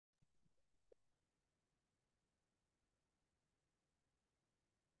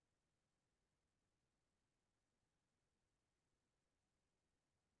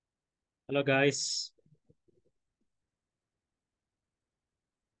Hello, guys.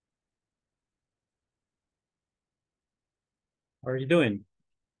 How are you doing?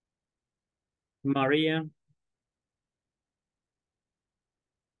 Maria?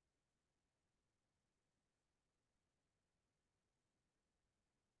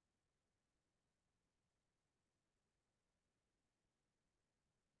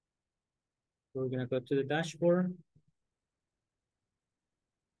 We're gonna go to the dashboard.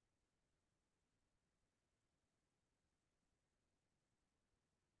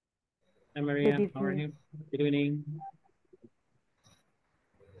 Hi, Maria. How are you? Good evening.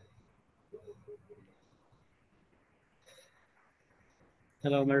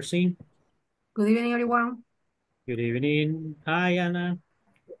 Hello, Mercy. Good evening, everyone. Good evening. Hi, Anna.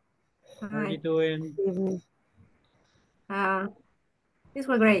 How are you Hi. doing? This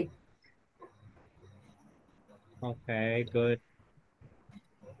was great. Okay, good.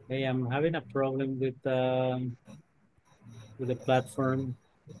 Hey, I'm having a problem with the platform.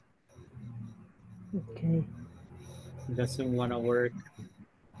 Okay. It doesn't want to work.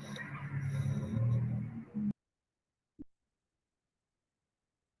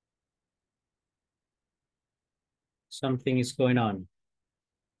 Something is going on.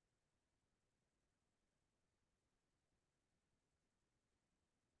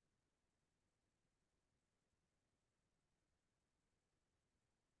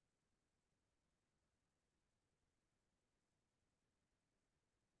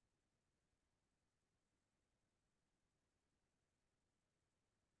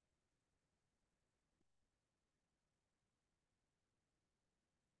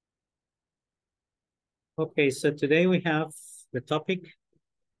 Okay, so today we have the topic.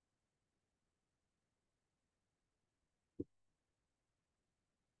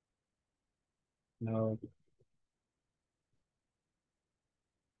 No.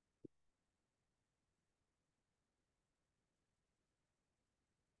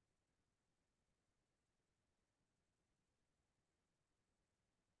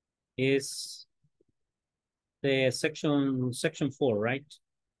 Is the section 4, right?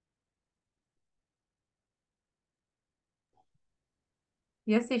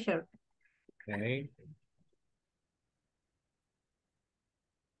 Yes, teacher. Okay.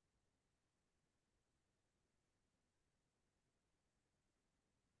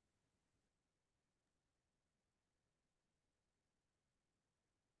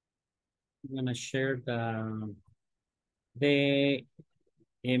 I'm gonna share the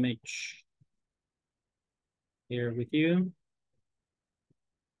image here with you.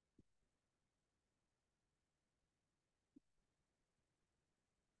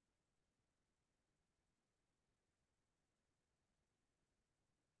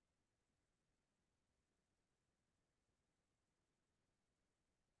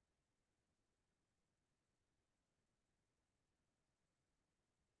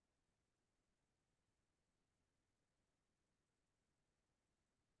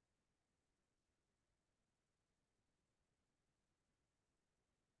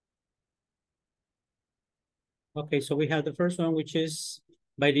 Okay, so we have the first one, which is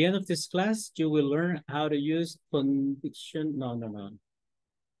by the end of this class, you will learn how to use condition. No.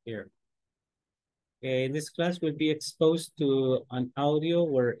 Here. Okay, this class will be exposed to an audio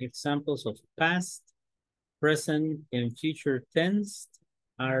where examples of past, present, and future tense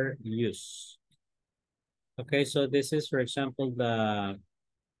are used. Okay, so this is, for example, the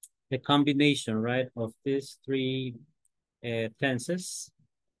combination, right, of these three tenses.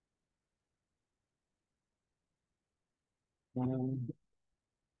 I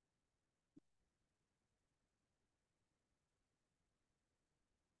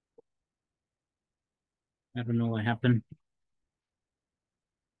don't know what happened.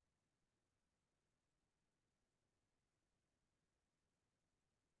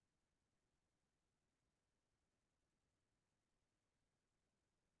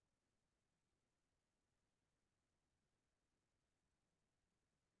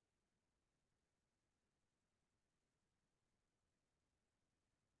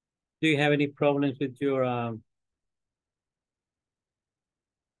 Do you have any problems with your I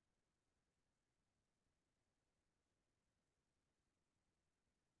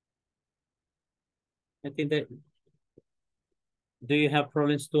think that, do you have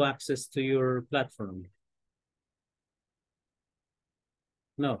problems to access to your platform?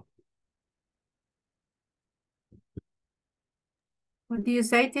 No. What do you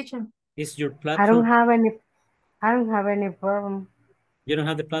say, teacher? Is your I don't platform, have any. I don't have any problem. you don't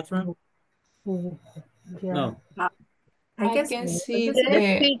have the platform? Yeah. No. I I can can see see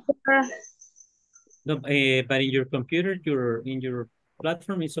the No, but in your computer, in your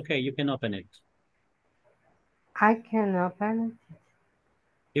Platform is okay. You can open it. I can open it.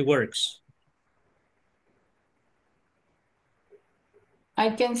 It works.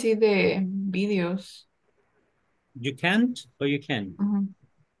 I can see the videos. You can't or you can?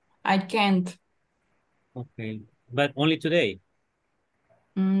 I can't. Okay. But only today?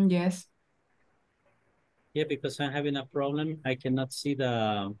 Yes. Yeah, because I'm having a problem. I cannot see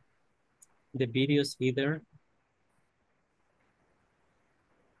the videos either.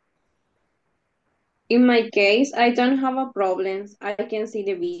 In my case, I don't have a problem. I can see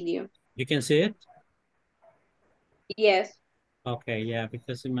the video. You can see it? Yes. Okay, yeah,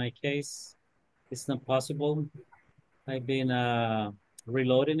 because in my case, it's not possible. I've been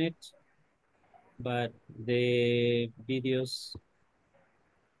reloading it, but the videos,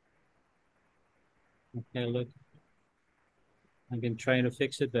 okay, look, I've been trying to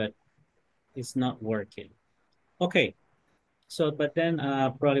fix it, but it's not working. Okay, so, but then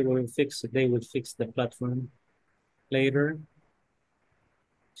probably they will fix the platform later.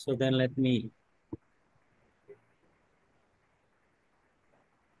 So then let me.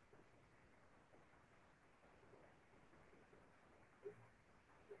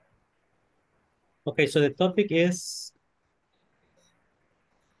 Okay, so the topic is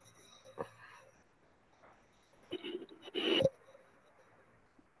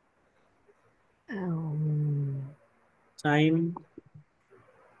time.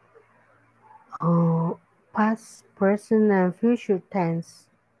 Past, present, and future tense.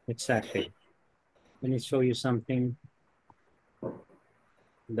 Exactly. Let me show you something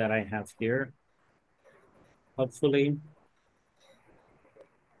that I have here. Hopefully.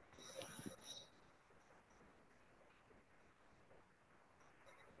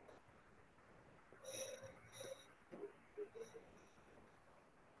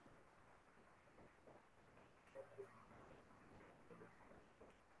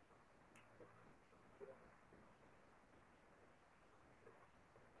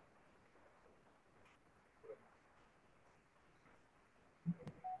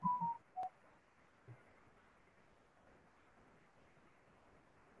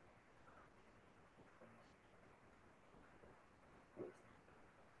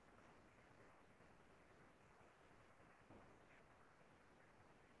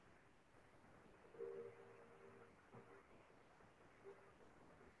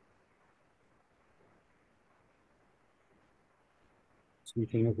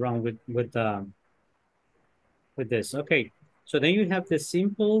 Something wrong with this. Okay, so then you have the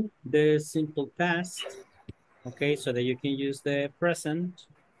simple past. Okay, so that you can use the present.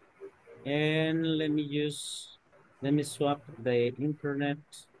 And let me swap the internet.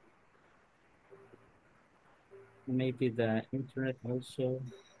 Maybe the internet also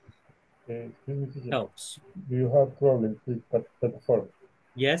helps. Do you have problems with that platform?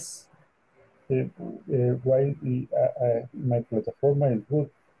 Yes. Why my platform is good?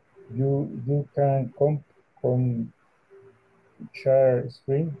 You can come share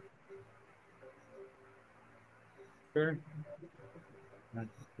screen. Sure.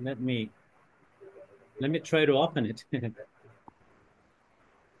 Let me try to open it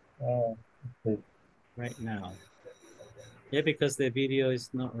Okay. right now. Yeah, because the video is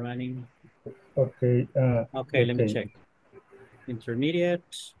not running. Okay. Okay, let me check.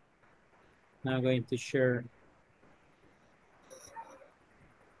 Intermediate. Now I'm going to share.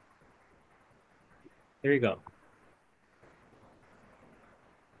 Here you go.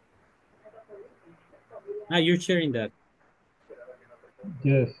 You're sharing that.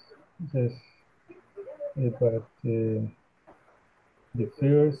 Yes. But the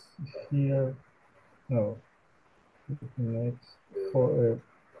first here, no. Next for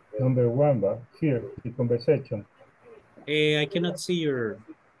number one, but here the conversation. I cannot see your.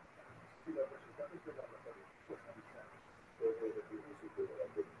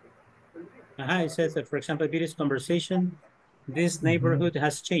 It says that, for example, video's conversation, this neighborhood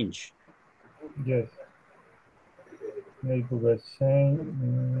has changed. Yes. Neighborhood change.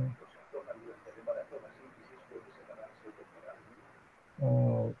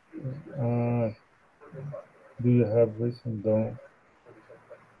 Do you have reason don't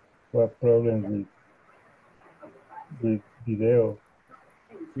what problem with video?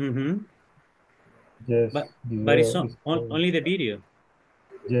 Yes, But it's video is only the video.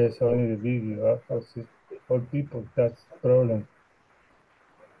 Yes, only the video. All people, that's problem.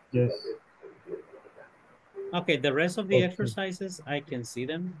 Yes. Okay, the rest of the exercises, I can see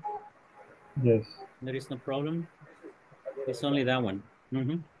them. Yes. There is no problem. It's only that one.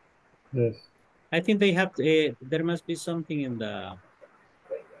 Yes. I think they have to, there must be something in the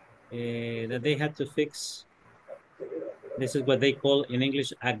that they had to fix This is what they call in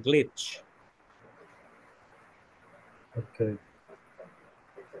English a glitch. Okay.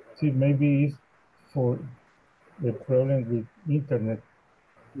 See, maybe it's for the problem with internet.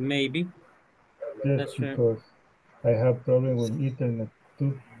 Maybe. Yes, That's right. because I have problem with internet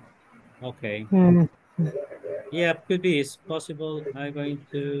too. Okay. Mm. Yeah, could be. It's possible. I'm going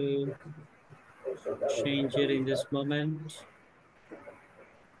to change it in this moment.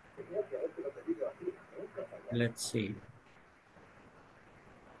 Let's see.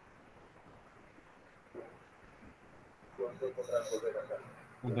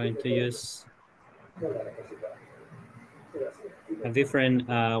 I'm going to use a different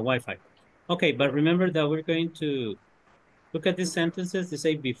Wi-Fi. Okay, but remember that we're going to look at these sentences. They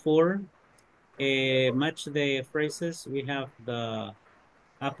say before, match the phrases. We have the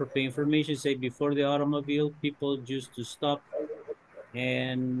appropriate information. Say before the automobile, people used to stop.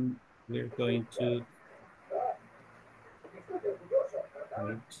 And we're going to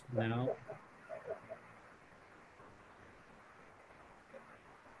wait now.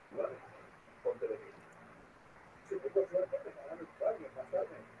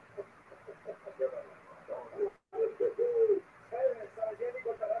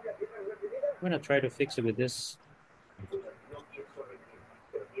 I'm gonna try to fix it with this.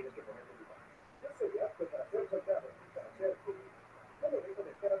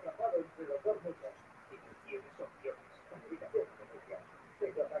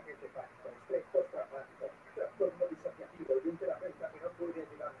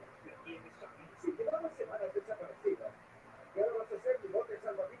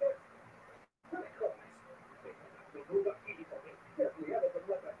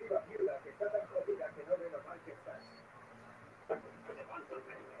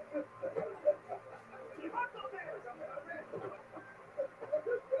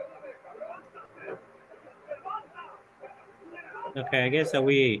 Okay, I guess that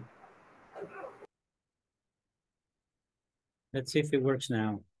let's see if it works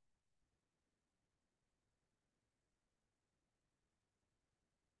now.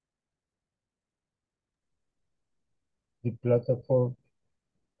 The platform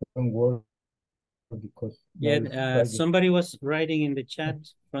don't work because now it's Yeah, Friday. somebody was writing in the chat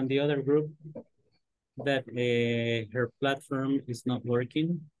from the other group that her platform is not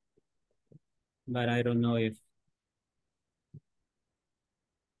working, but I don't know if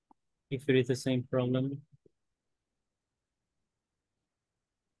it is the same problem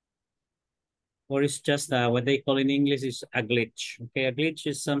or it's just what they call in English is a glitch. Okay, a glitch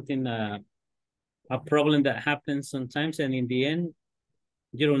is something a problem that happens sometimes, and in the end,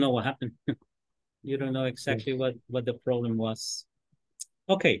 you don't know what happened. You don't know exactly what the problem was.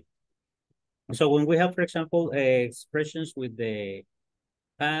 Okay. So when we have, for example, expressions with the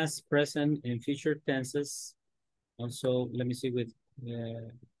past, present, and future tenses, also, let me see with,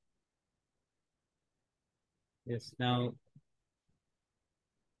 yes, now,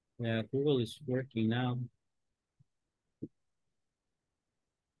 Google is working now.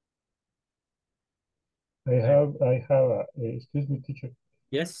 I have excuse me, teacher.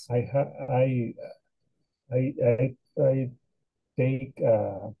 Yes. I take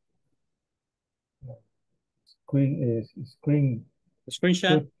screen. A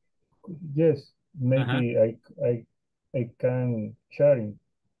screenshot? Yes, maybe I can sharing.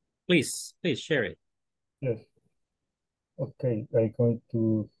 Please share it. Yes. Okay, I'm going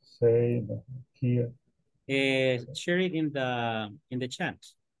to say here. Share it in the chat.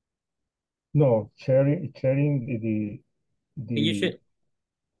 No, sharing Can you share?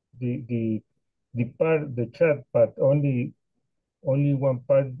 the part, the chat, but only one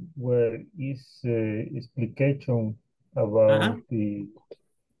part where is explication about the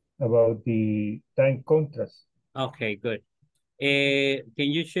time contrast. Okay, good. Can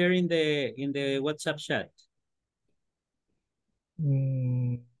you share in the WhatsApp chat?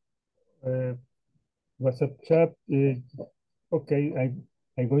 WhatsApp chat. Okay,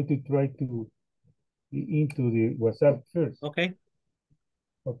 I'm going to try to into the WhatsApp first. Okay.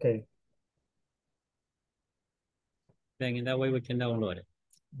 Okay. Then in that way we can download it.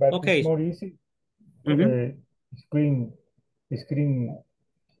 But okay. It's more easy. Screen is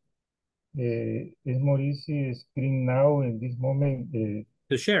more easy screen now in this moment.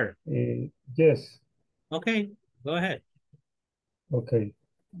 To share? Yes. Okay, go ahead. Okay.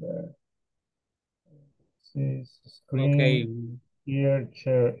 Screen here,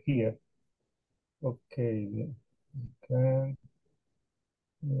 share here. Okay. Can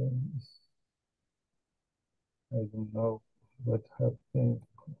I don't know what happened.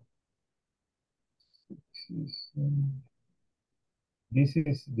 This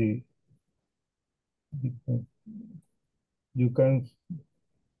is the You can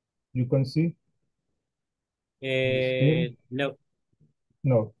see screen? No,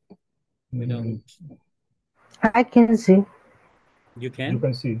 No. we don't. I can see. You You can?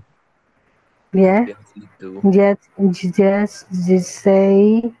 can see. Yeah. Yes. Just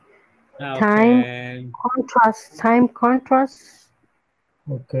say time Okay. contrast. Time contrast.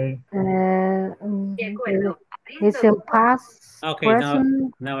 Okay. It's in past, Okay,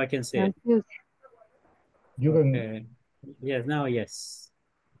 present, now I can see and it. future. You can. Okay. Yes, now yes.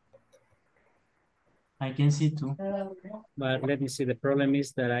 I can see too. But let me see. The problem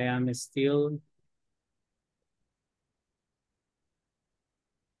is that I am still.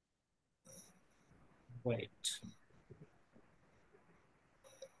 Wait.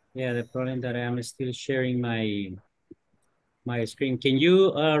 Yeah, the problem that I am still sharing my screen. Can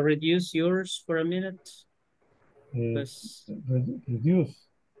you reduce yours for a minute? Because Reduce.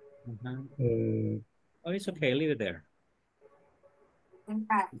 oh, it's okay. Leave it there.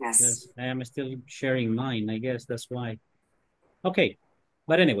 Yes, I am still sharing mine. I guess that's why. Okay,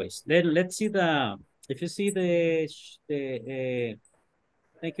 but anyways, then let's see the. If you see the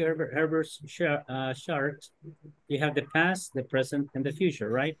thank you, Herbert's chart. You have the past, the present, and the future,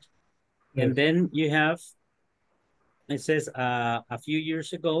 right? Yes. And then you have. It says a few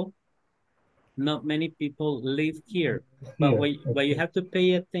years ago, not many people lived here. But what you have to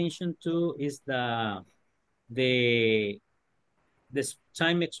pay attention to is the this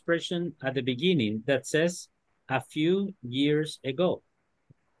time expression at the beginning that says a few years ago.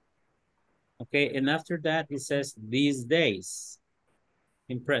 Okay, and after that it says these days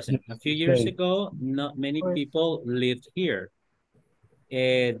in present. A few years ago, not many people lived here.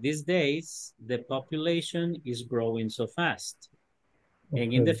 These days, the population is growing so fast. Okay.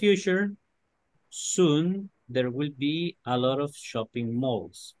 And in the future, soon there will be a lot of shopping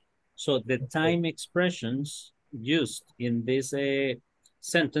malls. So the time expressions used in these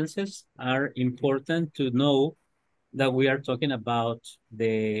sentences are important to know that we are talking about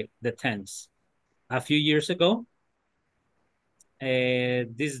the tense. A few years ago,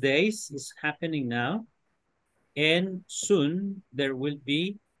 these days is happening now, and soon there will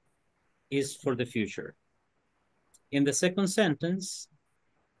be is for the future. In the second sentence,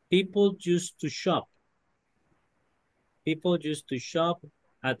 people used to shop. People used to shop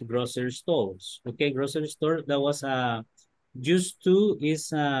at grocery stores. Okay, grocery store, that was used to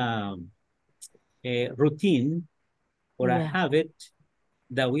is a routine or a habit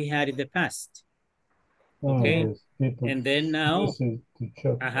that we had in the past. Okay, and then now,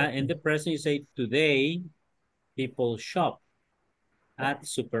 in the present you say today, people shop at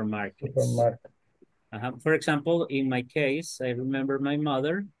supermarkets. For example, in my case, I remember my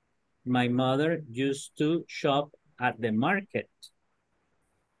mother used to shop at the market.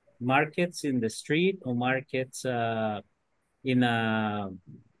 Markets in the street or markets in a,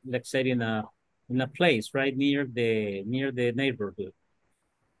 let's say in a place right near the neighborhood.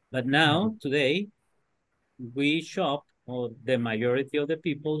 But now, today, we shop, or the majority of the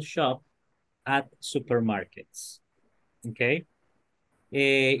people shop at supermarkets. Okay?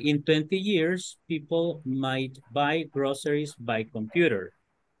 In 20 years, people might buy groceries by computer.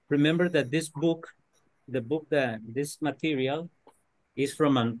 Remember that this book, this material is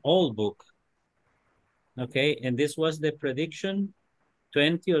from an old book. Okay, and this was the prediction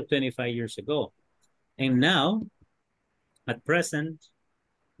 20 or 25 years ago. And now, at present,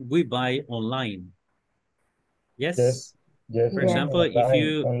 we buy online. Yes? Yes. For example, online, if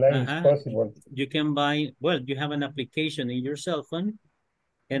you online is possible. You can buy, well, you have an application in your cell phone,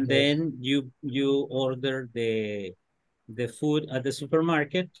 and then you order the food at the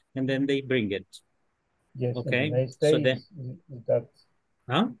supermarket, and then they bring it. Yes, okay. In the United So States, then,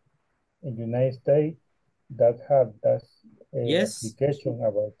 in the United States, that have that yes, application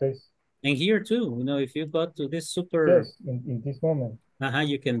about this. and here too, if you go to this super, yes, in this moment,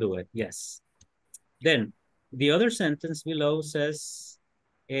 you can do it. Yes. Then the other sentence below says,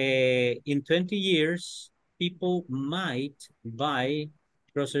 in 20 years, people might buy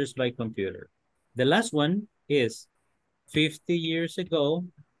groceries by computer. The last one is 50 years ago,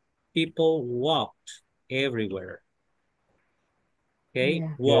 people walked everywhere. Okay,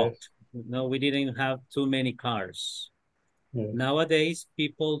 walked. No, we didn't have too many cars. Nowadays,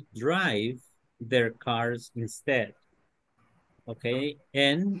 people drive their cars instead. Okay,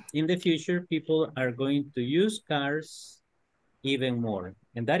 and in the future, people are going to use cars even more,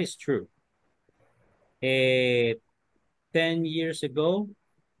 and that is true. 10 years ago,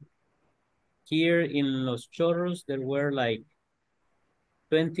 here in Los Chorros, there were like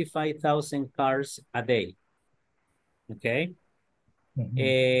 25,000 cars a day. Okay.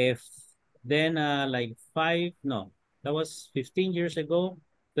 Then like That was 15 years ago,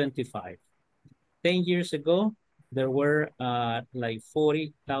 25. 10 years ago, there were like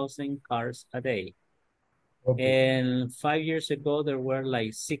 40,000 cars a day. Okay. And 5 years ago, there were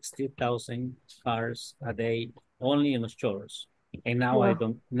like 60,000 cars a day only in the stores. And now I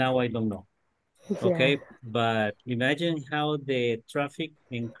don't know. Okay, but imagine how the traffic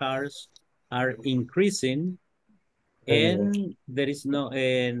in cars are increasing, and there is no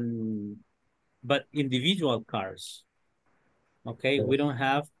but individual cars. Okay, we don't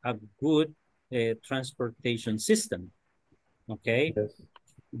have a good transportation system. Okay, Yes.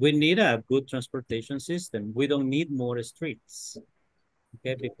 we need a good transportation system. We don't need more streets.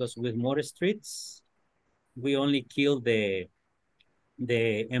 Okay, because with more streets, we only kill the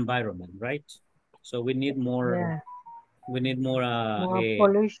environment, right? So we need more. We need more. More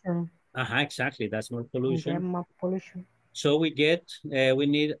pollution. Exactly. That's more pollution. More pollution. So we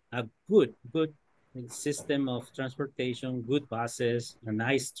need a good system of transportation, good buses, a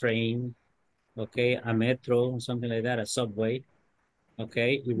nice train, okay, a metro, something like that, a subway,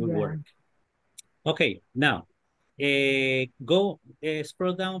 okay, it would work. Okay, now,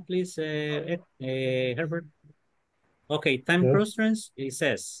 scroll down, please, Herbert. Okay, time constraints, it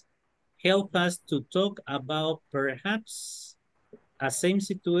says, help us to talk about perhaps a same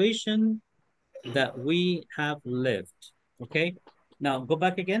situation that we have lived. Okay, now go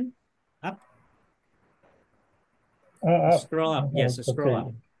back again, up. Scroll up, yes, scroll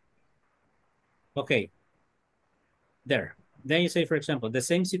up. Okay, there. Then you say, for example, the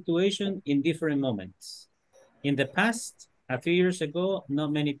same situation in different moments. In the past, a few years ago,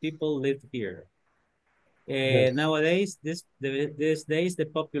 not many people lived here. Nowadays, these days, the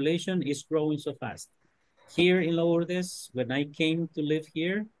population is growing so fast. Here in Lourdes, when I came to live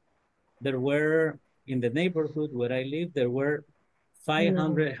here, there were, in the neighborhood where I live, there were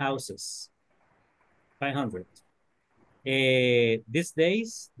 500 houses. 500. These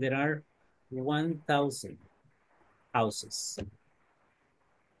days, there are 1,000 houses.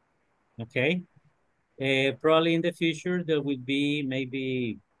 Okay. Probably in the future, there will be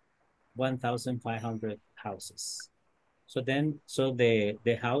maybe 1,500 houses. So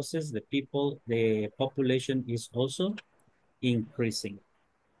the houses, the people, the population is also increasing.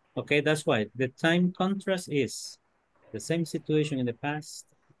 Okay, that's why the time contrast is the same situation in the past.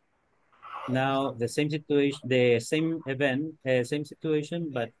 Now the same situation, the same event, same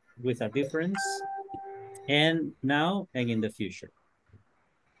situation, but with a difference. And now and in the future.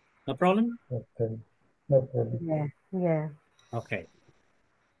 No problem? Okay. No problem. Yeah. Okay.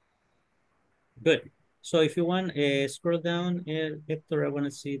 Good. So if you want, scroll down, Hector, I want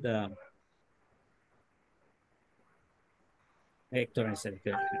to see the Hector and said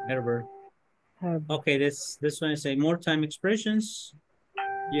Herbert. Okay, this one is a more time expressions.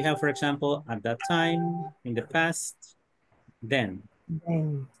 You have, for example, at that time, in the past, then.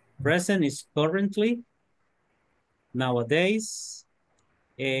 Present is currently, nowadays,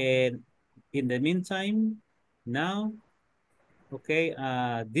 and in the meantime, now, okay,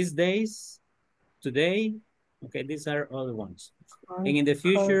 these days, today, okay, these are other ones. And in the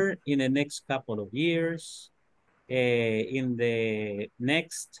future, in the next couple of years, in the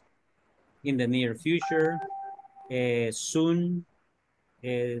near future, soon,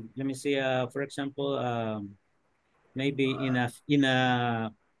 let me see, for example, maybe in a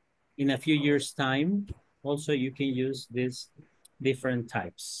few years time, also you can use these different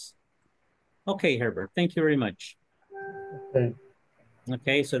types. Okay, Herbert, thank you very much. Okay.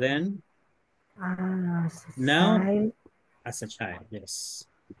 Okay, so then, now, as a child, yes.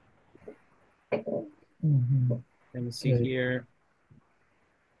 Let me see here.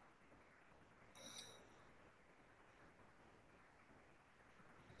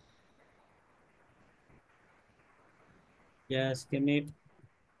 Yes, give me.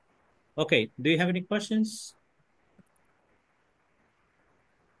 Okay, do you have any questions?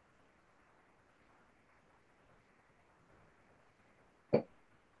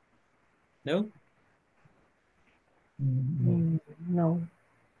 No? No.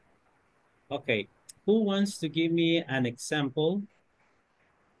 Okay, who wants to give me an example?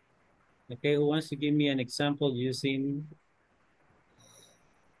 Okay, who wants to give me an example using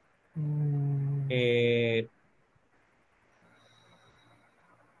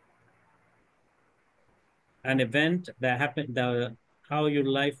an event that happened, how your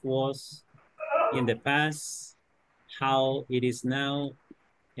life was in the past, how it is now,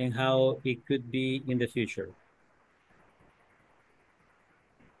 and how it could be in the future.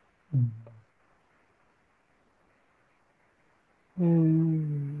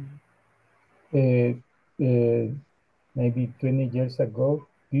 Maybe 20 years ago,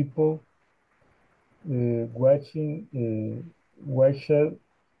 people watching, watch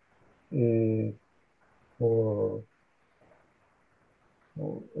or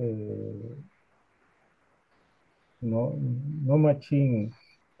no, no machine.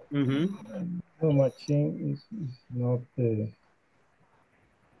 Mm-hmm. No machine is not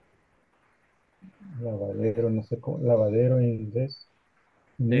lavadero, no sé cómo, lavadero en inglés.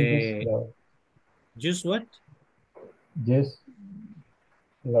 In English, Just what? yes,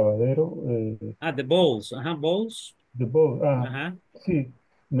 lavadero, The bowls. Bowls. the bowl. See,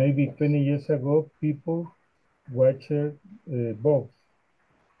 maybe 20 years ago, people watched bowls.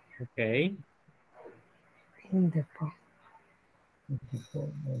 Okay. In the book.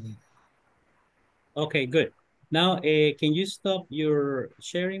 Okay, good. Now, can you stop your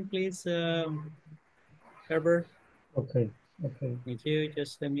sharing, please, Herbert? Okay, okay. Thank you.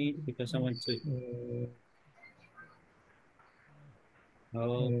 Just let me, because I want to.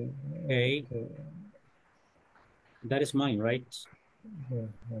 Okay. Okay. That is mine, right?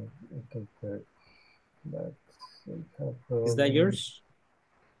 Okay, good. Is that yours?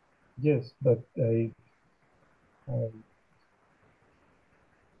 Yes, but I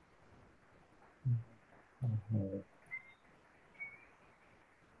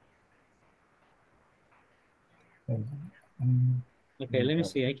Okay, let me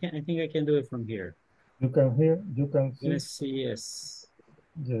see. I think I can do it from here. You can hear, you can see. Let's see, yes.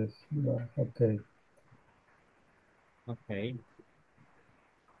 Yes, okay. Okay.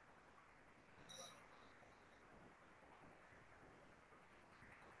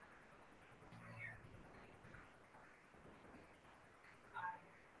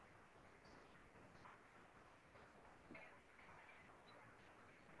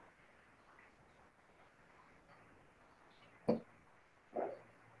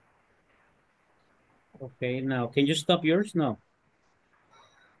 Okay, now can you stop yours? No.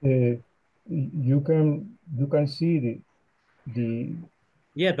 You can see the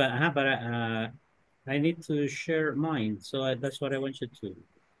Yeah, but I need to share mine, so that's what I want you to.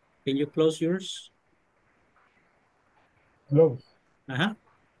 Can you close yours? close. Uh-huh.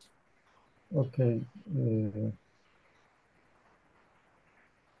 Okay.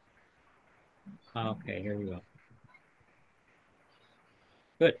 Okay, here we go.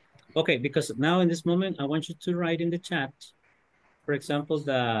 Good. Okay, because now in this moment, I want you to write in the chat, for example,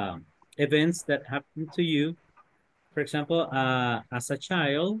 the events that happened to you. For example, as a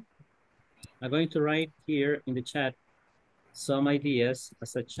child, I'm going to write here in the chat some ideas.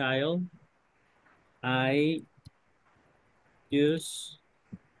 As a child, I used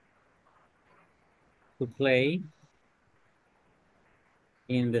to play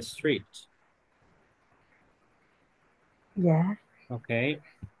in the street. Yeah. Okay.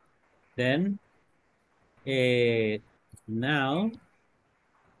 Then now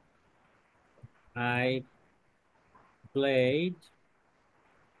I played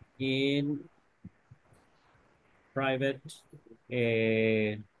in private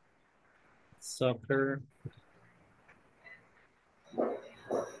soccer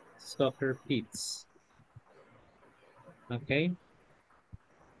pits. Okay.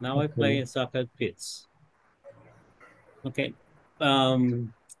 Now I play in soccer pits. Okay.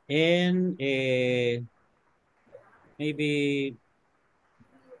 And maybe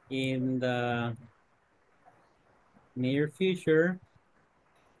in the near future,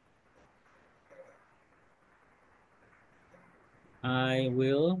 I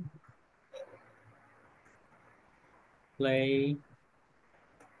will play,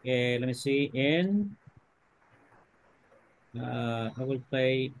 let me see, I will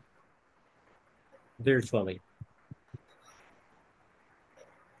play virtually.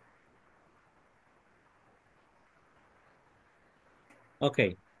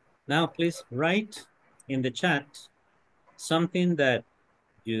 Okay, now please write in the chat something that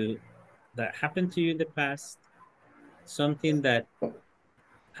happened to you in the past, something that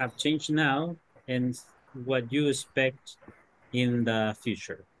have changed now, and what you expect in the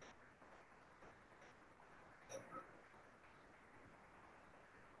future.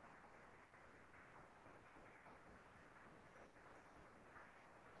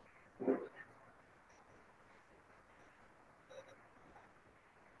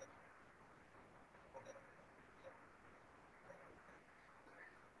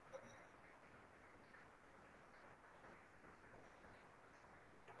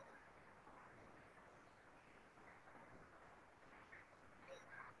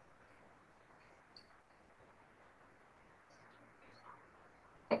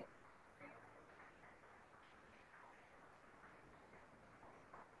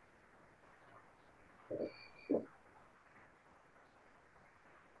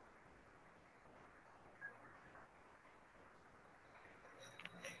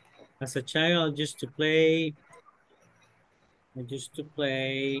 As a child, I used to play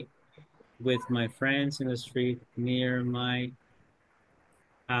with my friends in the street near my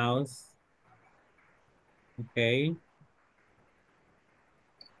house. Okay.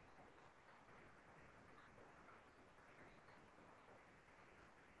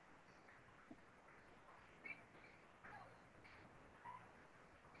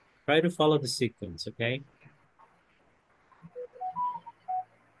 Try to follow the sequence, okay?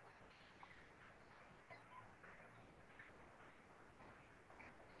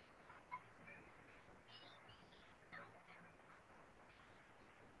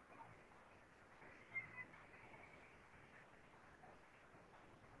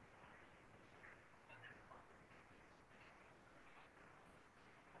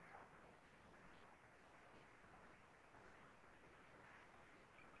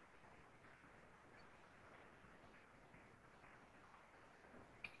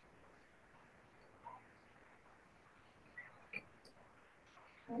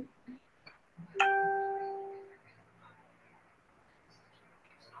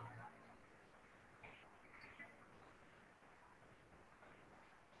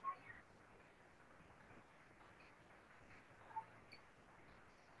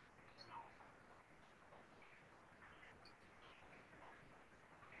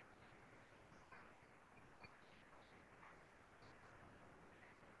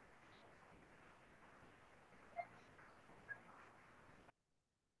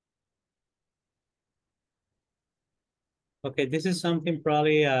 Okay, this is something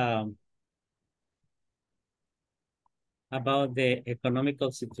probably about the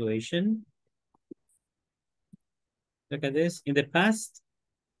economical situation. Look at this. In the past,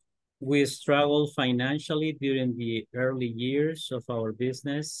 we struggled financially during the early years of our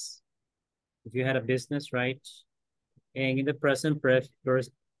business. If you had a business, right? And in the present,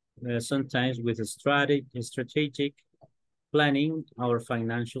 sometimes with a strategic planning, our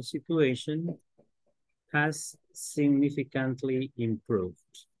financial situation has significantly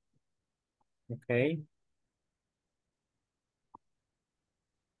improved. Okay.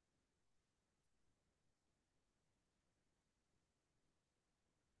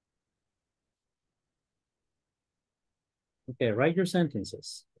 Okay, write your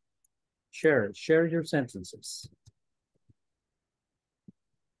sentences. Share your sentences.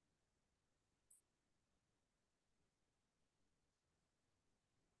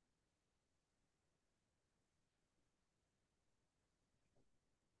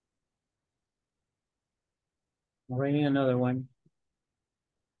 I'm writing another one.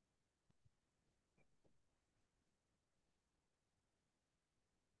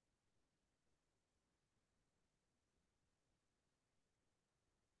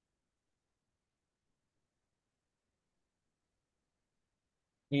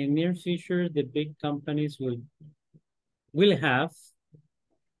 In near future, the big companies will have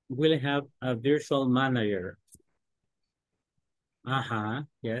a virtual manager.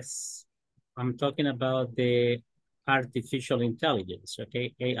 Yes. I'm talking about the artificial intelligence,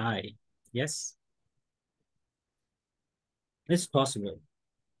 okay? AI. Yes. It's possible.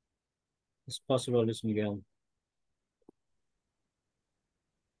 It's possible, Luis Miguel.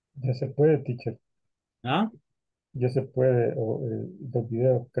 Ya se puede, teacher. ¿Ah? Ya se puede, los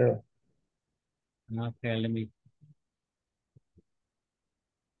videos, creo. Okay, let me.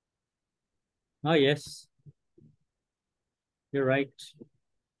 Oh, yes. You're right.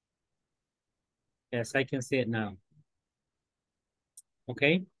 Yes, I can see it now.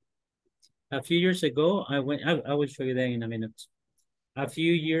 Okay. A few years ago, I will show you that in a minute. A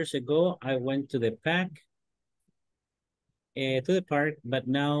few years ago, I went to the park, but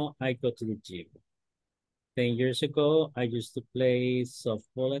now I go to the gym. 10 years ago, I used to play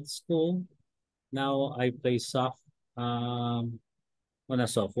softball at school. Now I play on a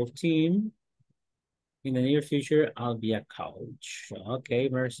softball team. In the near future, I'll be a coach. Okay,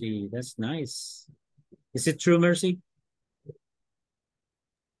 Mercy, that's nice. Is it true, Mercy?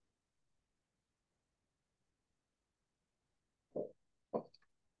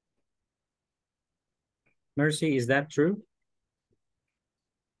 Mercy, is that true?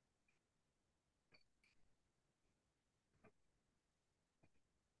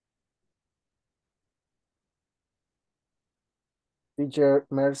 Teacher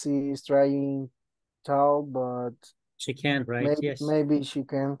Mercy is trying tall, but She can't, right? Yes. maybe she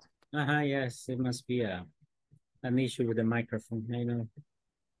can't. Yes, it must be an issue with the microphone. I know.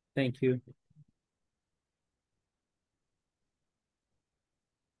 Thank you.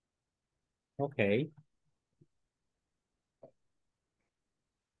 Okay.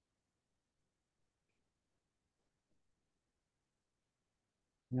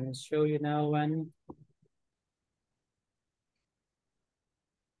 I'll show you now one.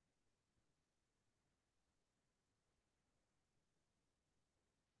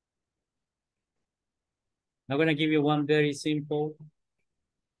 I'm gonna give you one very simple,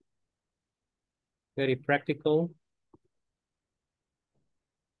 very practical.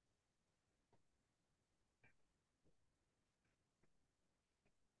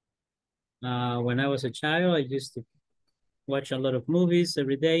 When I was a child, I used to watch a lot of movies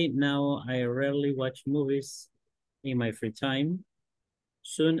every day. Now I rarely watch movies in my free time.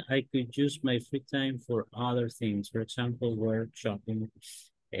 Soon I could use my free time for other things. For example, work, shopping.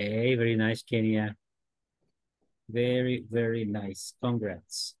 Hey, very nice, Kenya. Very, very nice.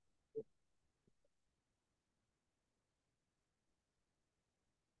 Congrats.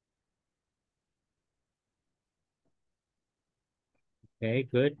 Okay,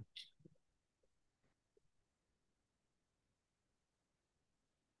 good.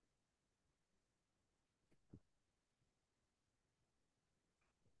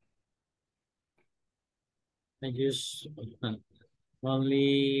 I just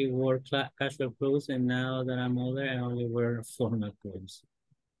only wore casual clothes, and now that I'm older, I only wear formal clothes.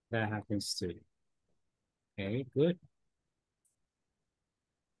 That happens too. Okay, good.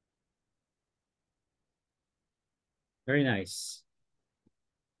 Very nice.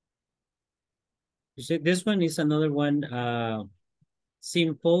 You see, this one is another one,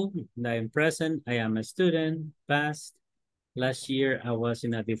 simple. I am present, I am a student, past. Last year, I was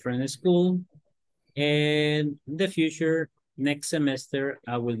in a different school. And in the future, next semester,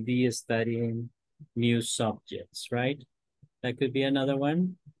 I will be studying new subjects, right? That could be another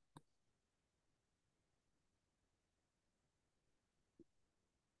one.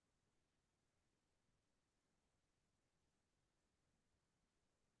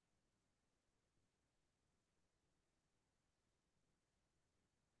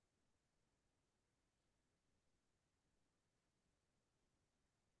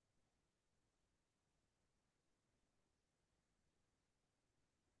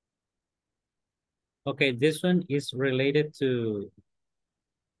 Okay, this one is related to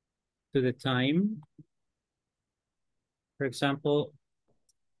the time. For example,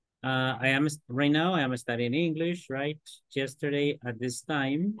 right now I am studying English, right? Yesterday at this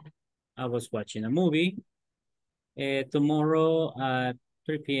time, I was watching a movie. Tomorrow at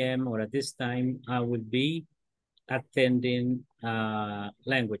 3 p.m. or at this time, I will be attending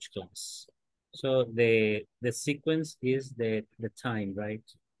language class. So the sequence is the time, right?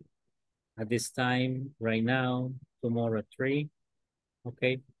 At this time, right now, tomorrow at 3.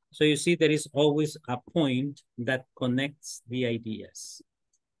 Okay. So you see there is always a point that connects the ideas.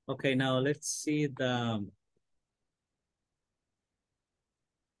 Okay, now let's see the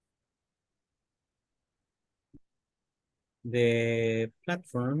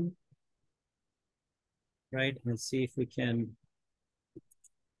platform, right? And see if we can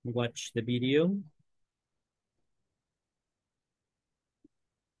watch the video.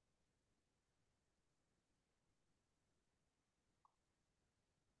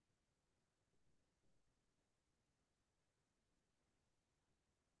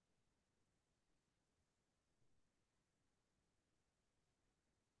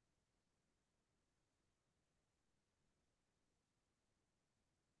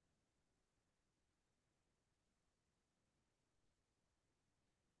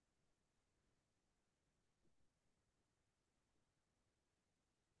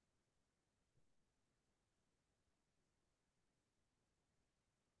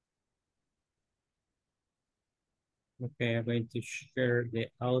 Okay, I'm going to share the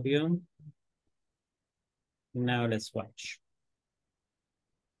audio. Now let's watch.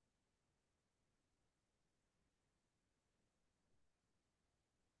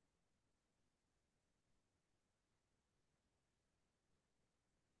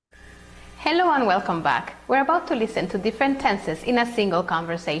 Hello and welcome back. We're about to listen to different tenses in a single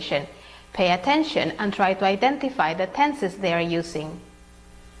conversation. Pay attention and try to identify the tenses they are using.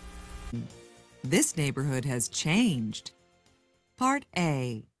 This neighborhood has changed. Part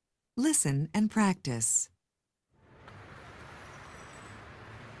A. Listen and practice.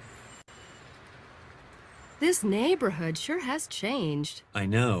 This neighborhood sure has changed. I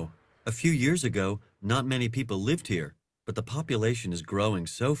know. A few years ago, not many people lived here, but the population is growing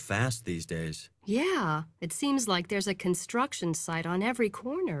so fast these days. Yeah, it seems like there's a construction site on every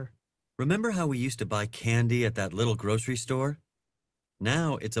corner. Remember how we used to buy candy at that little grocery store?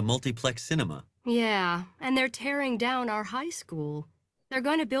 Now it's a multiplex cinema. Yeah, and they're tearing down our high school. They're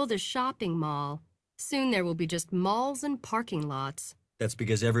going to build a shopping mall. Soon there will be just malls and parking lots. That's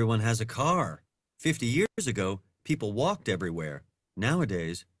because everyone has a car. 50 years ago, people walked everywhere.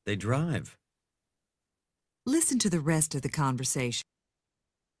 Nowadays, they drive. Listen to the rest of the conversation.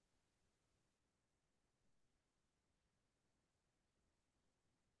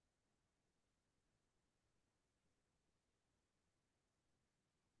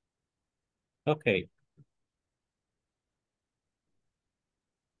 Okay.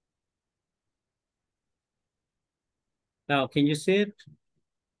 Now, can you see it?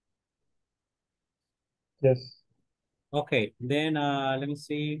 Yes. Okay, then let me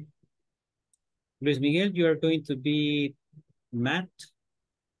see. Luis Miguel, you are going to be Matt,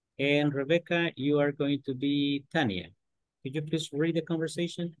 and Rebecca, you are going to be Tania. Could you please read the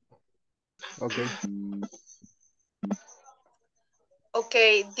conversation? Okay.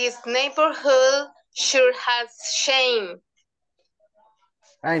 Okay, this neighborhood sure has shame.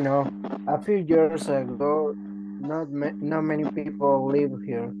 I know. A few years ago, not many people live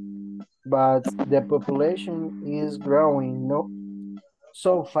here, but the population is growing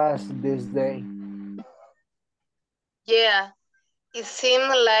so fast this day. Yeah, it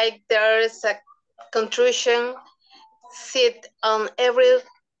seems like there's a construction sit on every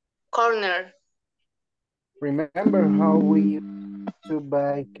corner. Remember how we used to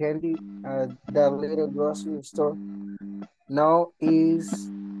buy candy at that little grocery store? Now is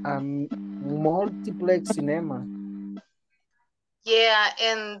a multiplex cinema. Yeah,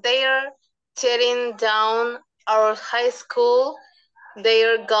 and they're tearing down our high school.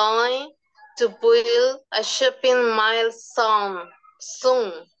 They're going to build a shopping mall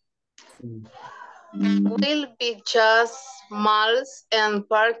soon. Will be just malls and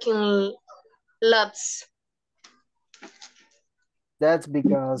parking lots. That's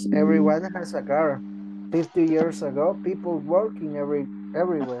because everyone has a car. 50 years ago, people working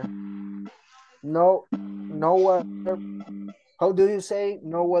everywhere. Nowhere. How do you say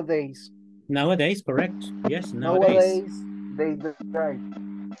nowadays? Nowadays, correct. Yes, nowadays. Nowadays, they drive.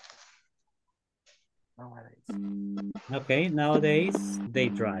 Nowadays. Okay, nowadays, they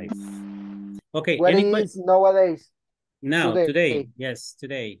drive. Okay, What is nowadays? Now, today. Yes,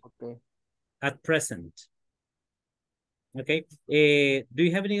 today. Okay. At present. Okay. Do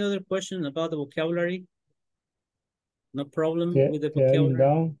you have any other question about the vocabulary? No problem with the vocabulary? Tearing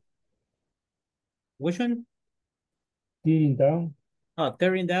down. Which one? Tearing down. Oh,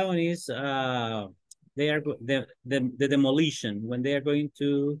 tearing down is they are the demolition, when they are going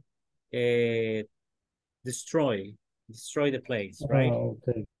to destroy the place, right?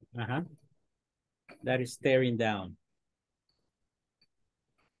 Okay. That is tearing down.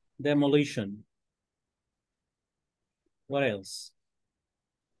 Demolition. What else?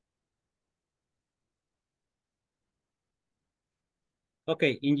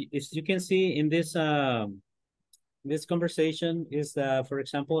 Okay, as you can see in this conversation is, for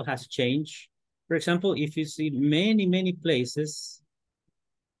example, has changed. For example, if you see many places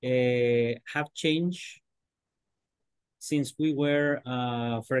have changed since we were,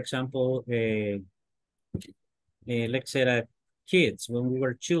 for example, let's say kids, when we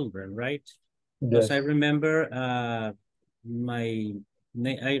were children, right? Because Yes. I remember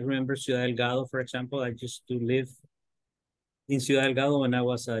I remember Ciudad Delgado, for example. I used to live in Ciudad Delgado when I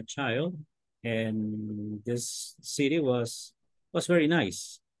was a child, and this city was very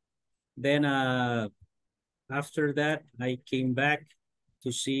nice. Then after that, I came back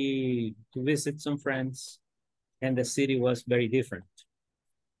to visit some friends, and the city was very different.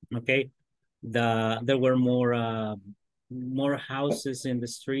 Okay, there were more houses in the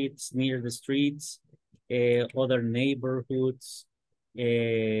streets, near the streets, other neighborhoods.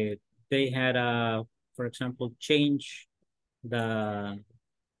 They had for example, change the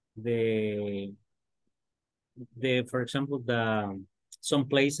for example, some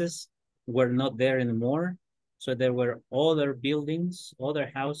places were not there anymore, so there were other buildings, other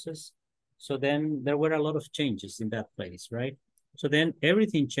houses. So then there were a lot of changes in that place, right? So then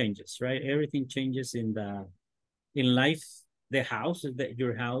everything changes, right? Everything changes in life. The house,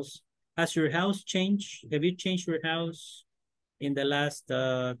 your house. Has your house changed? Have you changed your house in the last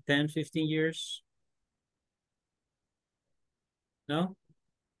 10, 15 years? No?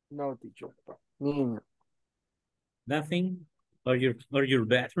 No, teacher. No. Nothing? Or your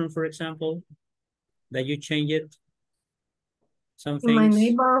bathroom, for example, that you change it? Some things? In my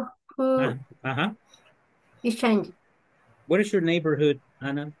neighborhood, it's changed. What is your neighborhood,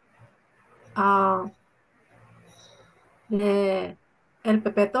 Anna? El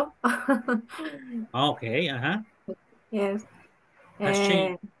Pepeto. Okay, Yes. Has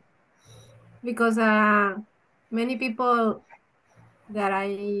changed. Because many people that I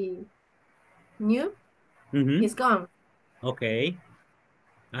knew is gone. Okay.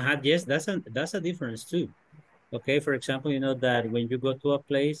 Yes, that's a difference too. Okay, for example, you know that when you go to a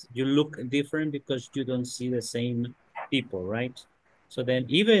place, you look different because you don't see the same people, right? So then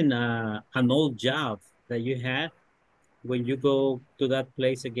even an old job that you had, when you go to that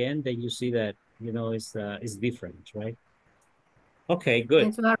place again, then you see that, you know, it's different, right? Okay, good.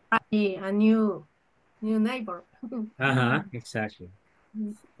 And to arrive a new neighbor. Uh-huh, exactly.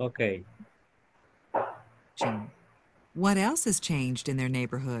 Okay. What else has changed in their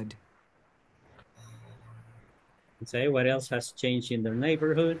neighborhood? Say what else has changed in their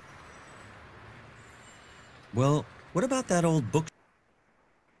neighborhood? Well, what about that old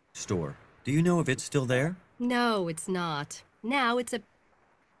bookstore? Do you know if it's still there? No, it's not. Now it's a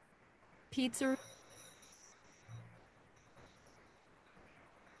pizzeria.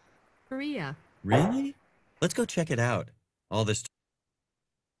 Really? Let's go check it out. All this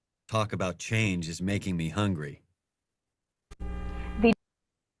talk about change is making me hungry. Did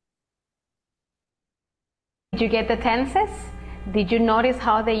you get the tenses? Did you notice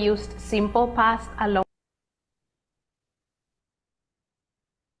how they used simple past along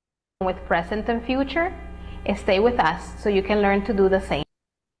with present and future? Stay with us so you can learn to do the same.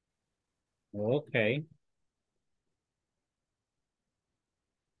 Okay.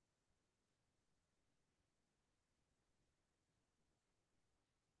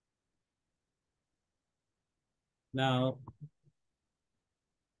 Now,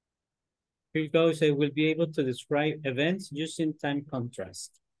 here goes. I will be able to describe events using time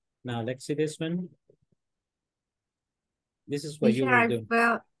contrast. Now, let's see this one. This is what you will do.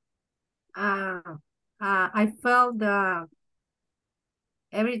 I felt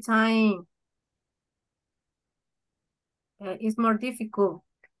every time it's more difficult.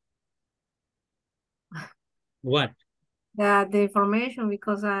 What? The information,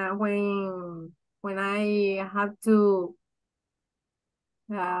 because when I have to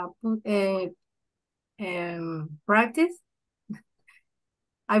put practice,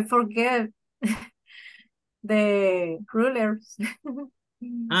 I forget the rulers.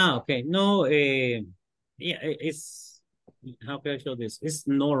 Ah, okay. No, yeah, it's, how can I show this? It's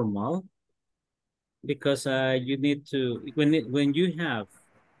normal because you need to, when you have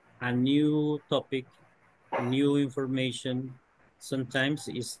a new topic, new information, sometimes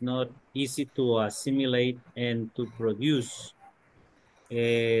it's not easy to assimilate and to produce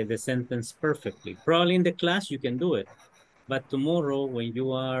the sentence perfectly. Probably in the class you can do it, but tomorrow when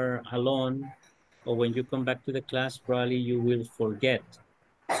you are alone or when you come back to the class, probably you will forget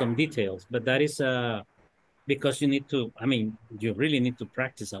some details. But that is because you need to, I mean, you really need to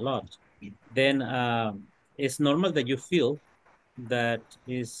practice a lot. Then it's normal that you feel that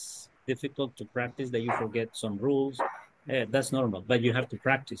is difficult to practice, that you forget some rules. That's normal, but you have to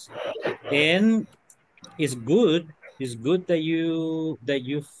practice. And it's good that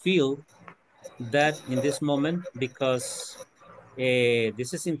you feel that in this moment, because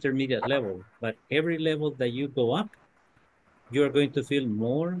this is intermediate level, but every level that you go up, you are going to feel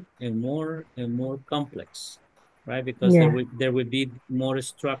more and more and more complex, right? Because there will be more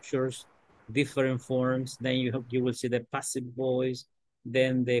structures, different forms. Then you will see the passive voice,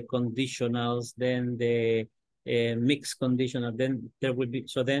 then the conditionals, then the mixed conditional. Then there will be,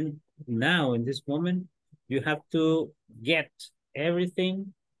 so then now in this moment, you have to get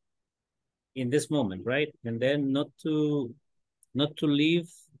everything in this moment, right? And then not to leave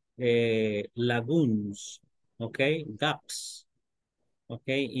lagoons, okay, gaps,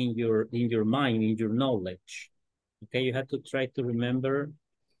 okay, in your mind, in your knowledge. Okay, you have to try to remember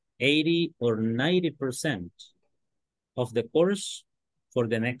 80 or 90% of the course for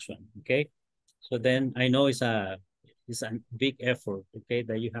the next one. Okay, so then I know it's a big effort, okay,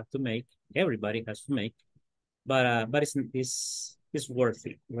 that you have to make. Everybody has to make, but it's worth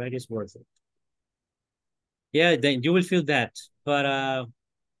it, right? It's worth it. Yeah, then you will feel that, but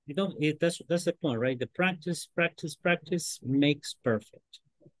you don't. That's the point, right? The practice makes perfect.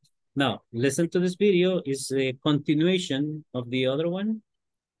 Now, listen to this video. It's a continuation of the other one.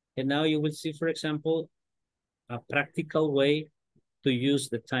 And now you will see, for example, a practical way to use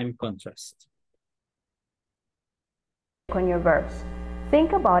the time contrast. On your verbs.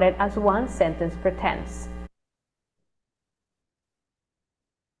 Think about it as one sentence per tense.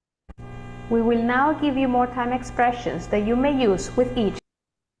 We will now give you more time expressions that you may use with each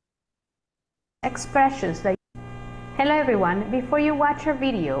expressions that. Hello everyone, before you watch our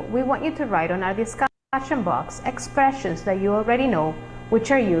video, we want you to write on our discussion box expressions that you already know,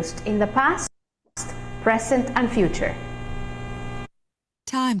 which are used in the past, present, and future.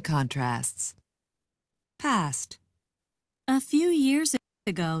 Time contrasts. Past. A few years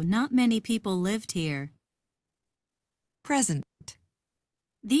ago, not many people lived here. Present.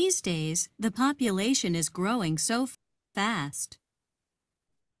 These days, the population is growing so fast.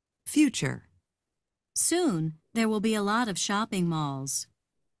 Future. Soon, there will be a lot of shopping malls.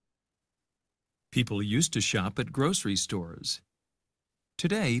 People used to shop at grocery stores.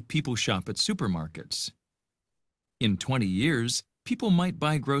 Today, people shop at supermarkets. In 20 years, people might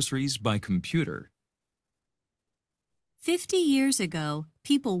buy groceries by computer. 50 years ago,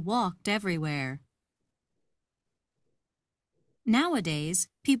 people walked everywhere. Nowadays,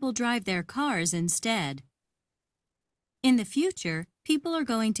 people drive their cars instead. In the future, people are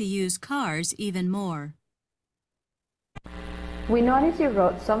going to use cars even more. We notice you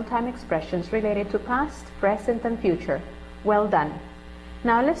wrote some time expressions related to past, present, and future. Well done.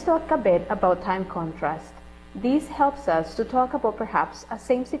 Now let's talk a bit about time contrast. This helps us to talk about perhaps a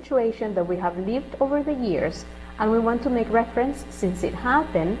same situation that we have lived over the years, and we want to make reference since it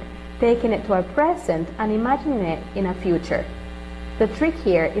happened, taking it to our present and imagining it in a future. The trick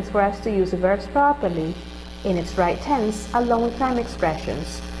here is for us to use verbs properly in its right tense along with time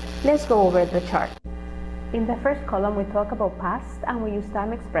expressions. Let's go over the chart. In the first column, we talk about past and we use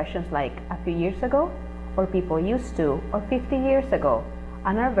time expressions like a few years ago, or people used to, or 50 years ago,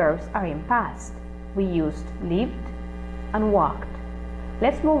 and our verbs are in past. We used lived and walked.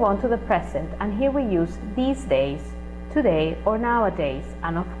 Let's move on to the present, and here we use these days, today, or nowadays,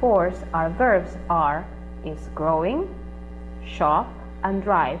 and of course our verbs are is growing, shop, and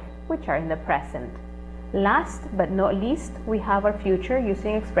drive, which are in the present. Last but not least, we have our future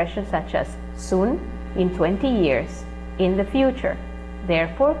using expressions such as soon, in 20 years, in the future.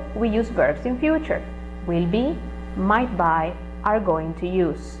 Therefore, we use verbs in future. Will be, might buy, are going to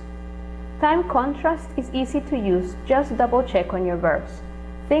use. Time contrast is easy to use, just double check on your verbs.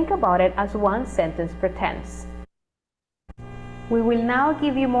 Think about it as one sentence per tense. We will now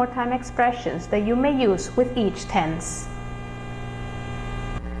give you more time expressions that you may use with each tense.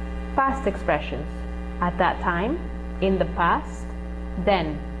 Past expressions. At that time, in the past,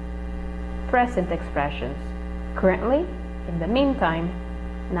 then. Present expressions. Currently, in the meantime,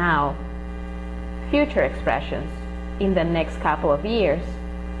 now. Future expressions. In the next couple of years,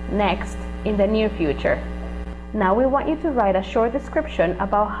 next, in the near future. Now we want you to write a short description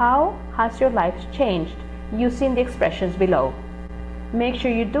about how has your life changed using the expressions below. Make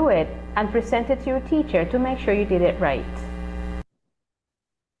sure you do it and present it to your teacher to make sure you did it right.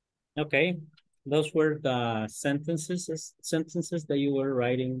 Okay, those were the sentences that you were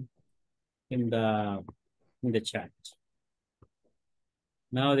writing in the chat.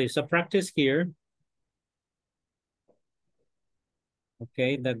 Now there's a practice here.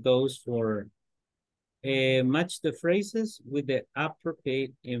 Okay, that goes for match the phrases with the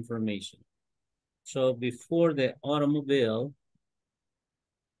appropriate information. So before the automobile,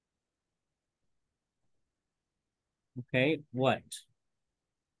 okay, what?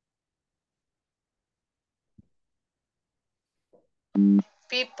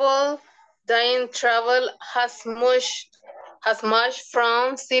 People dying travel has much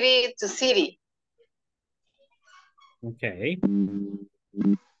from city to city. Okay.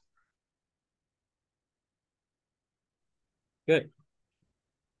 Good.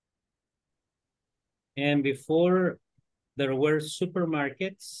 And before there were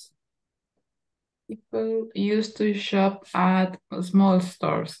supermarkets. People used to shop at small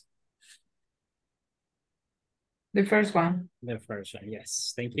stores. The first one. The first one,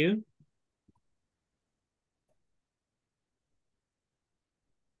 yes. Thank you.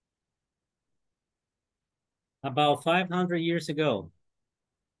 About 500 years ago.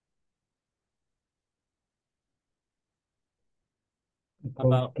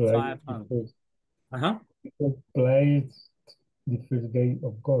 About 500. People played the first game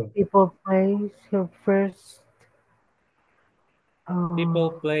of golf. People play the first.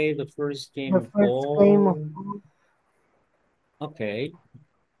 People play the first game of golf. Game of golf. Okay.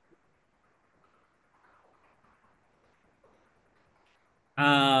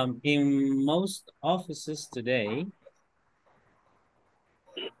 In most offices today,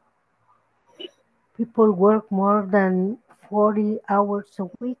 people work more than 40 hours a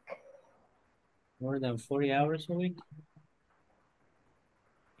week. More than 40 hours a week?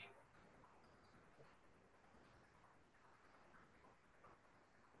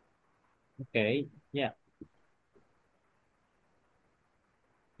 Okay, yeah.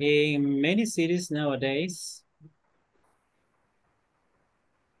 In many cities nowadays,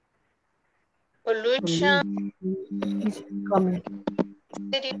 Pollution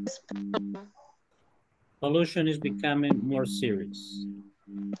is becoming more serious,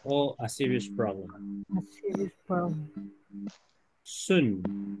 or a serious problem. A serious problem. Soon.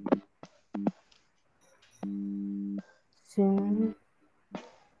 Soon.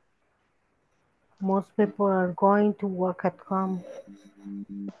 Most people are going to work at home.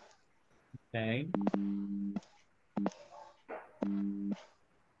 Okay.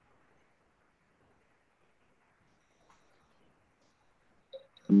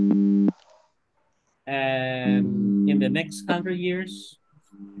 And in the next 100 years,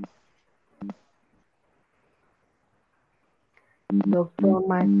 Doctor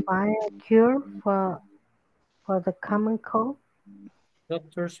might find a cure for the common cold.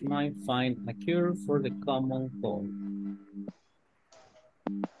 doctors might find a cure for the common cold.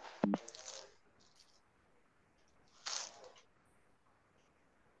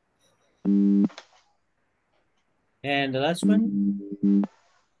 And the last one,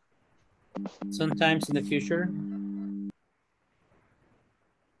 sometimes in the future,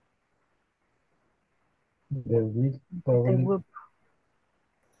 There will probably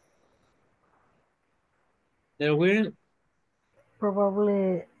there will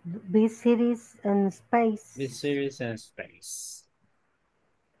probably be cities in space. be series and space.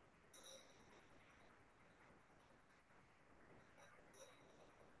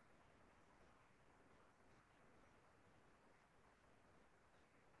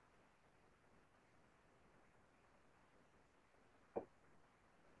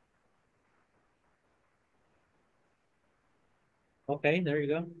 Okay, there you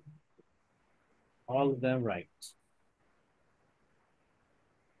go. All of them right.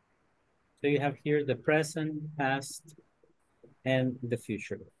 So you have here the present, past, and the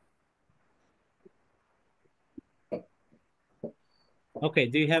future. Okay,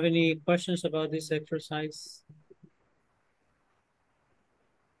 do you have any questions about this exercise?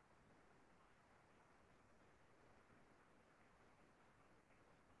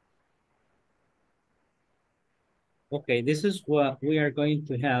 Okay, this is what we are going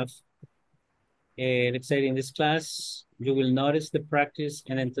to have. Let's say in this class, you will notice the practice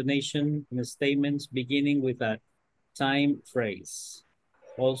and intonation in the statements beginning with a time phrase.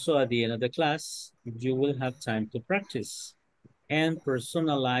 Also, at the end of the class, you will have time to practice and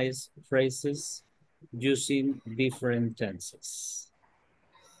personalize phrases using different tenses.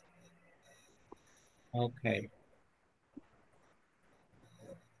 Okay.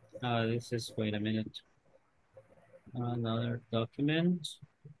 This is, wait a minute. Another document.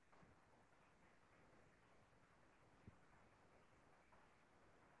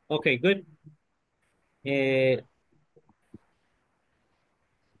 Okay, good. This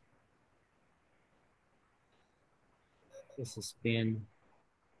has been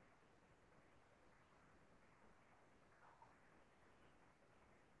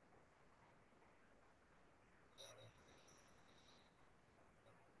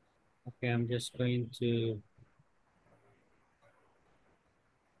okay, I'm just going to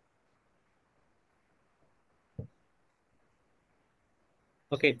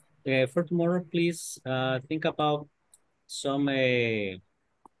okay, for tomorrow, please think about some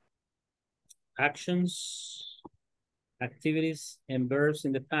actions, activities, and verbs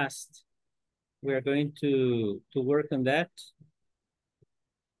in the past. We are going to work on that.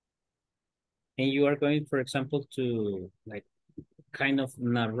 And you are going, for example, to like kind of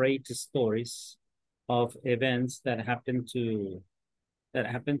narrate stories of events that happen to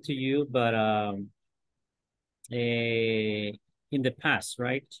you, but in the past,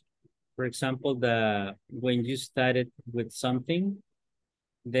 right? For example, when you started with something,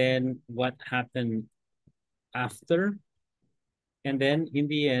 then what happened after, and then in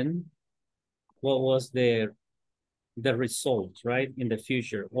the end, what was the result, right, in the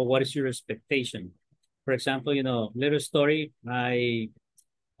future, or what is your expectation? For example, little story. When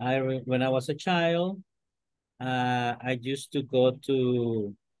I was a child, I used to go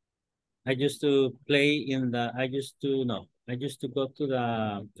to. I used to play in the. I used to go to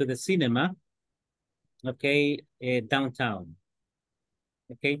the cinema. Okay, downtown.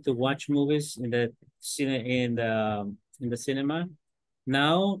 Okay, to watch movies in the cinema.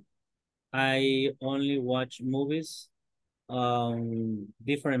 Now, I only watch movies on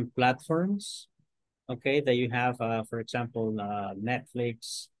different platforms. Okay, that you have, for example,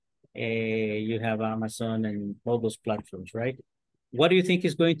 Netflix, you have Amazon and all those platforms, right? What do you think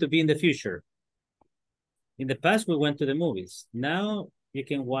is going to be in the future? In the past, we went to the movies. Now you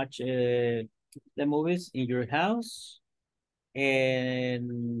can watch the movies in your house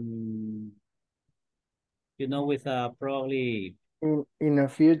and, with probably... In the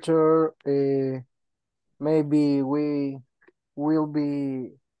future, maybe we will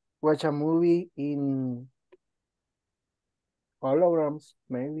be watch a movie in holograms,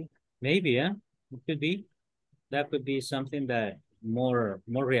 maybe. Maybe, yeah, it could be. That could be something that more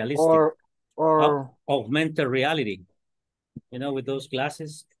realistic. Or Augmented reality, with those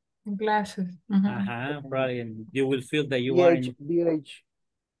glasses, Glasses. Probably, and you will feel that you are in. BH.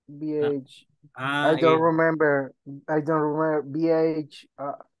 I don't remember. BH.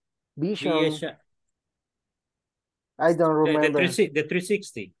 Vision. BH, I don't remember. The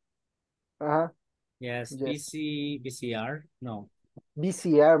 360. Yes, Yes. BCR. No.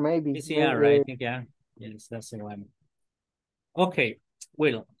 BCR maybe. BCR, right? I think, yeah. Yes, that's the one. Okay.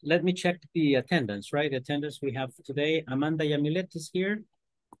 Well, let me check the attendance, right? The attendance we have today. Amanda Yamilet is here.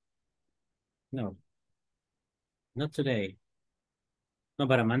 No. Not today. No,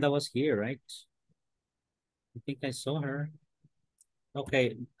 but Amanda was here, right? I think I saw her.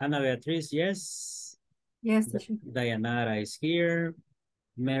 Okay. Ana Beatriz, yes. Yes. Dayanara is here.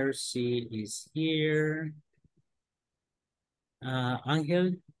 Mercy is here.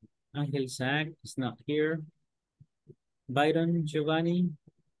 Angel Zach is not here. Byron Giovanni.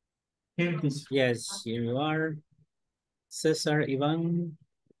 Yes, here you are. Cesar Ivan.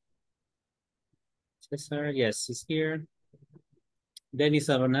 Cesar, yes, he's here. Dennis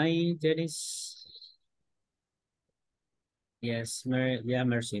Aronay, Dennis. Yes,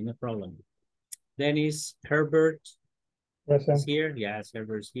 Mercy, no problem. Dennis, Herbert is here. Yes,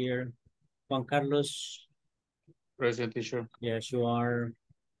 Herbert's here. Juan Carlos. Present, teacher. Yes, you are.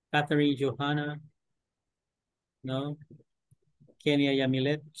 Catherine Johanna. No. Kenya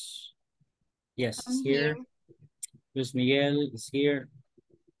Yamilet. Yes, is here. Luis Miguel is here.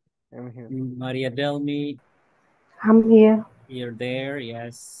 I'm here. Maria Delmi. I'm here. You're there,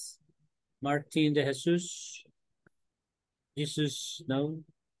 yes. Martin de Jesus. Jesus, no.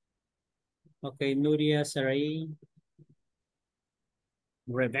 Okay, Nuria Sarai.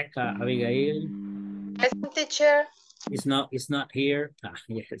 Rebecca Abigail. Present, teacher. Is not here.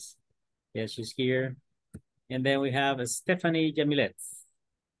 Yes. Yes, she's here. And then we have Stephanie Jamilet.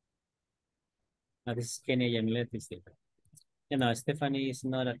 This is Kenya Jamilet. Stephanie is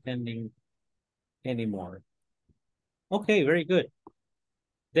not attending anymore. Okay, very good.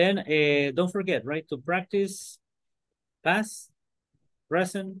 Then don't forget, right, to practice past,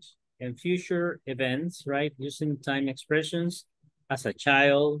 present, and future events, right, using time expressions as a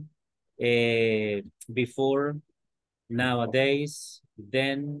child, before, nowadays,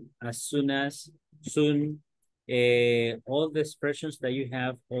 then, as soon as, soon, all the expressions that you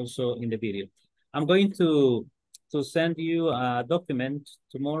have also in the video. I'm going to send you a document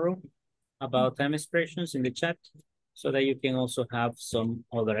tomorrow about time expressions in the chat so that you can also have some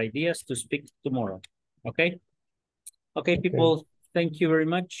other ideas to speak tomorrow. Okay? Okay, people, thank you very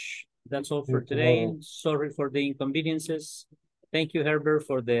much. That's all for today. Sorry for the inconveniences. Thank you, Herbert,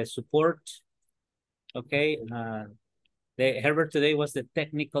 for the support. Okay. Herbert today was the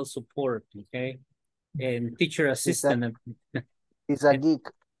technical support, okay? And teacher assistant. He's a geek.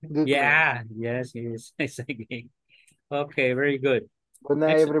 Yeah, yes, he is. He's a geek. Okay, very good. Good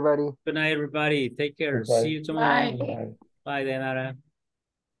night, everybody. Good night, everybody. Take care. Goodbye. See you tomorrow. Bye. Bye, Dayanara.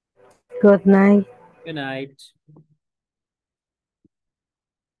 Good night. Good night.